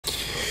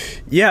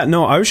Yeah,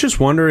 no, I was just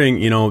wondering,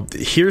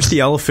 here's the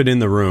elephant in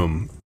the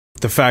room.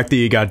 The fact that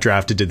you got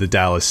drafted to the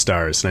Dallas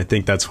Stars, and I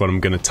think that's what I'm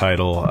going to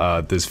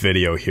title this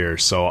video here.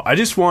 So I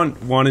just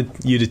wanted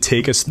you to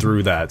take us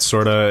through that,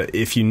 sort of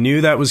if you knew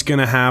that was going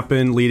to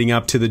happen leading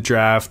up to the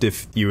draft,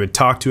 if you had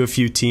talked to a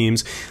few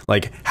teams,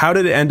 like how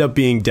did it end up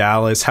being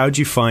Dallas? How'd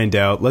you find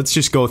out? Let's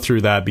just go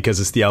through that because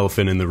it's the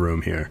elephant in the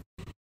room here.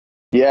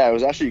 Yeah, it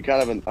was actually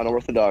kind of an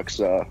unorthodox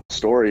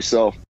story.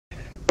 So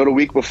about a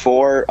week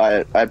before,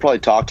 I probably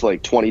talked to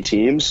like 20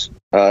 teams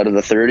out of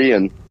the 30,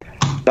 and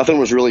nothing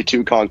was really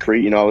too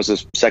concrete. I was a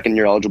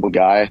second-year eligible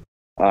guy,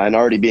 and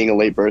already being a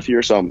late birth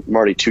year, so I'm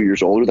already 2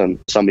 years older than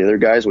some of the other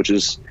guys, which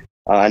is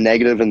a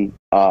negative in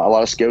a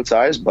lot of scouts'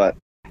 eyes. But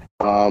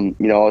I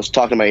was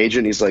talking to my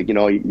agent. He's like,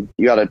 you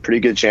got a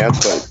pretty good chance,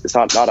 but it's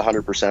not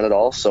 100% at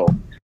all. So,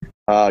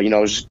 I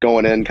was just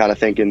going in, kind of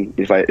thinking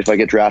if I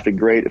get drafted,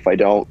 great. If I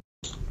don't,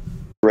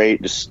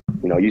 great. Just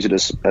use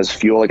it as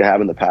fuel like I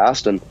have in the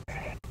past. And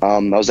I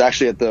was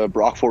actually at the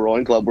Brockville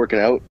Rowing Club working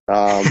out.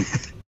 I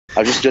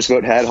was just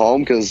about to head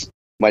home because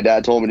my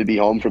dad told me to be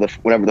home for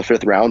whenever the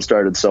 5th round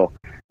started. So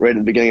right at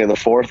the beginning of the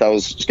 4th, I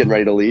was just getting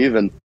ready to leave,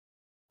 and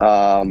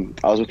I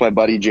was with my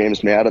buddy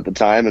James Matt at the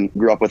time and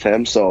grew up with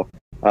him. So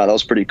that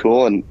was pretty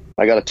cool. And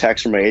I got a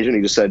text from my agent.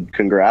 He just said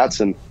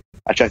congrats, and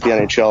I checked the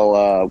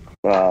NHL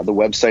the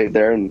website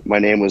there, and my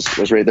name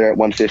was right there at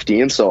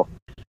 115. So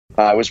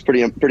it was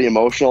pretty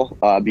emotional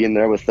being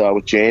there with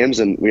James,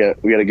 and we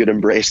had a good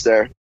embrace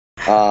there.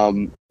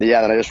 Then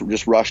I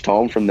just rushed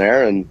home from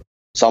there and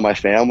saw my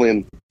family,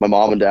 and my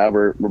mom and dad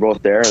were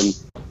both there, and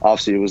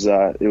obviously it was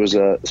a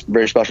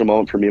very special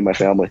moment for me and my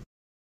family.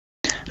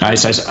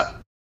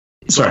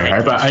 Sorry,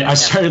 but I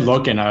started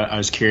looking. I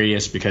was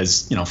curious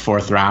because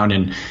 4th round,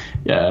 and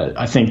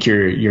I think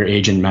your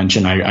agent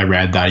mentioned. I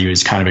read that he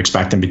was kind of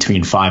expecting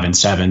between 5 and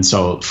 7.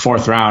 So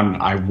 4th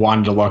round, I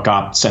wanted to look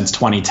up since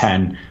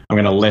 2010. I'm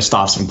going to list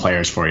off some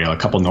players for you, a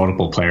couple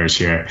notable players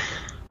here.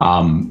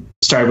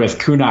 Started with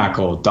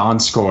Kunackle,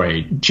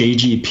 Donskoy,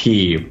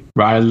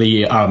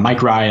 JGP,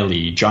 Mike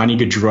Riley, Johnny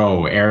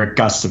Gaudreau, Eric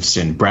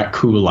Gustafson, Brett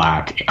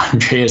Kulak,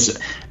 Andreas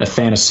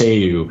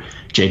Athanasiou,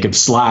 Jacob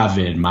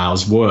Slavin,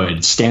 Miles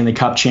Wood, Stanley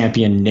Cup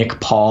champion Nick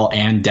Paul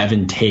and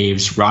Devin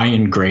Taves,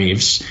 Ryan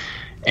Graves,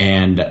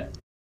 and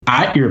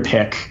at your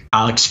pick,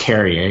 Alex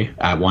Carrier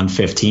at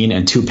 115,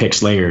 and 2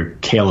 picks later,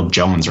 Caleb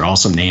Jones are all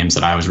some names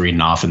that I was reading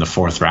off in the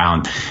 4th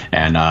round,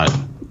 and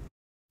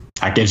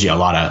that gives you a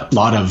lot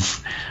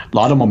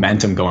of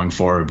momentum going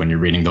forward when you're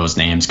reading those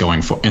names in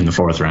the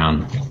 4th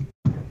round.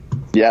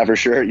 Yeah, for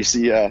sure. You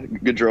see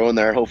Gaudreau in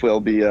there. Hopefully I'll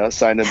be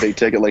signing a big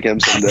ticket like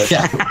him someday.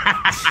 Yeah,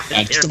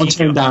 just don't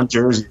turn down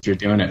jerseys if you're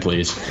doing it,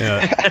 please.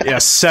 Yeah,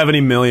 70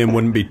 million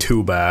wouldn't be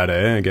too bad,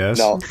 I guess.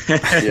 No,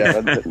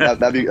 yeah,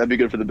 that'd be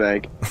good for the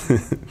bank.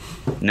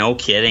 No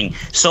kidding.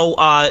 So,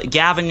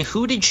 Gavin,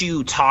 who did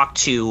you talk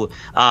to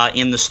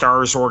in the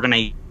Stars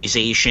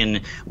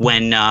organization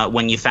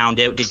when you found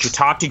out? Did you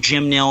talk to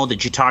Jim Nill?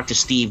 Did you talk to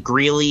Steve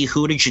Greeley?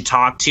 Who did you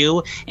talk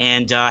to?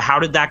 And how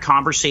did that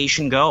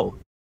conversation go?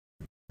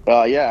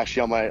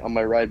 Actually, on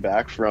my ride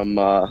back from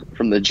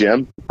the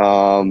gym,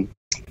 the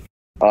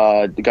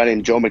guy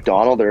named Joe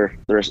McDonald, their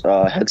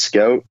head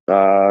scout,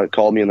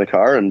 called me in the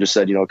car and just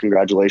said,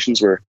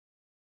 congratulations, we're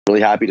really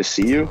happy to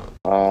see you.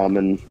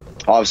 And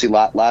obviously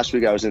last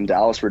week I was in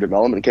Dallas for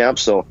development camp,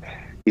 so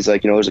he's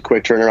like, there's a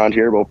quick turnaround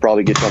here. We'll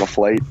probably get you on a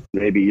flight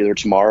maybe either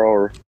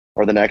tomorrow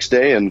or the next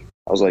day. And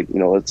I was like,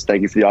 let's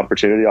thank you for the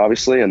opportunity,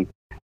 obviously. And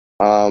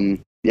I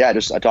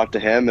talked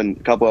to him and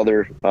a couple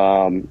other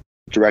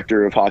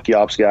director of hockey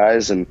ops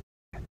guys, and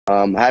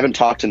I haven't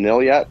talked to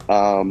Nil yet,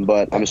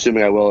 but I'm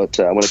assuming I will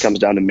when it comes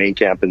down to main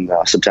camp in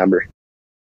September.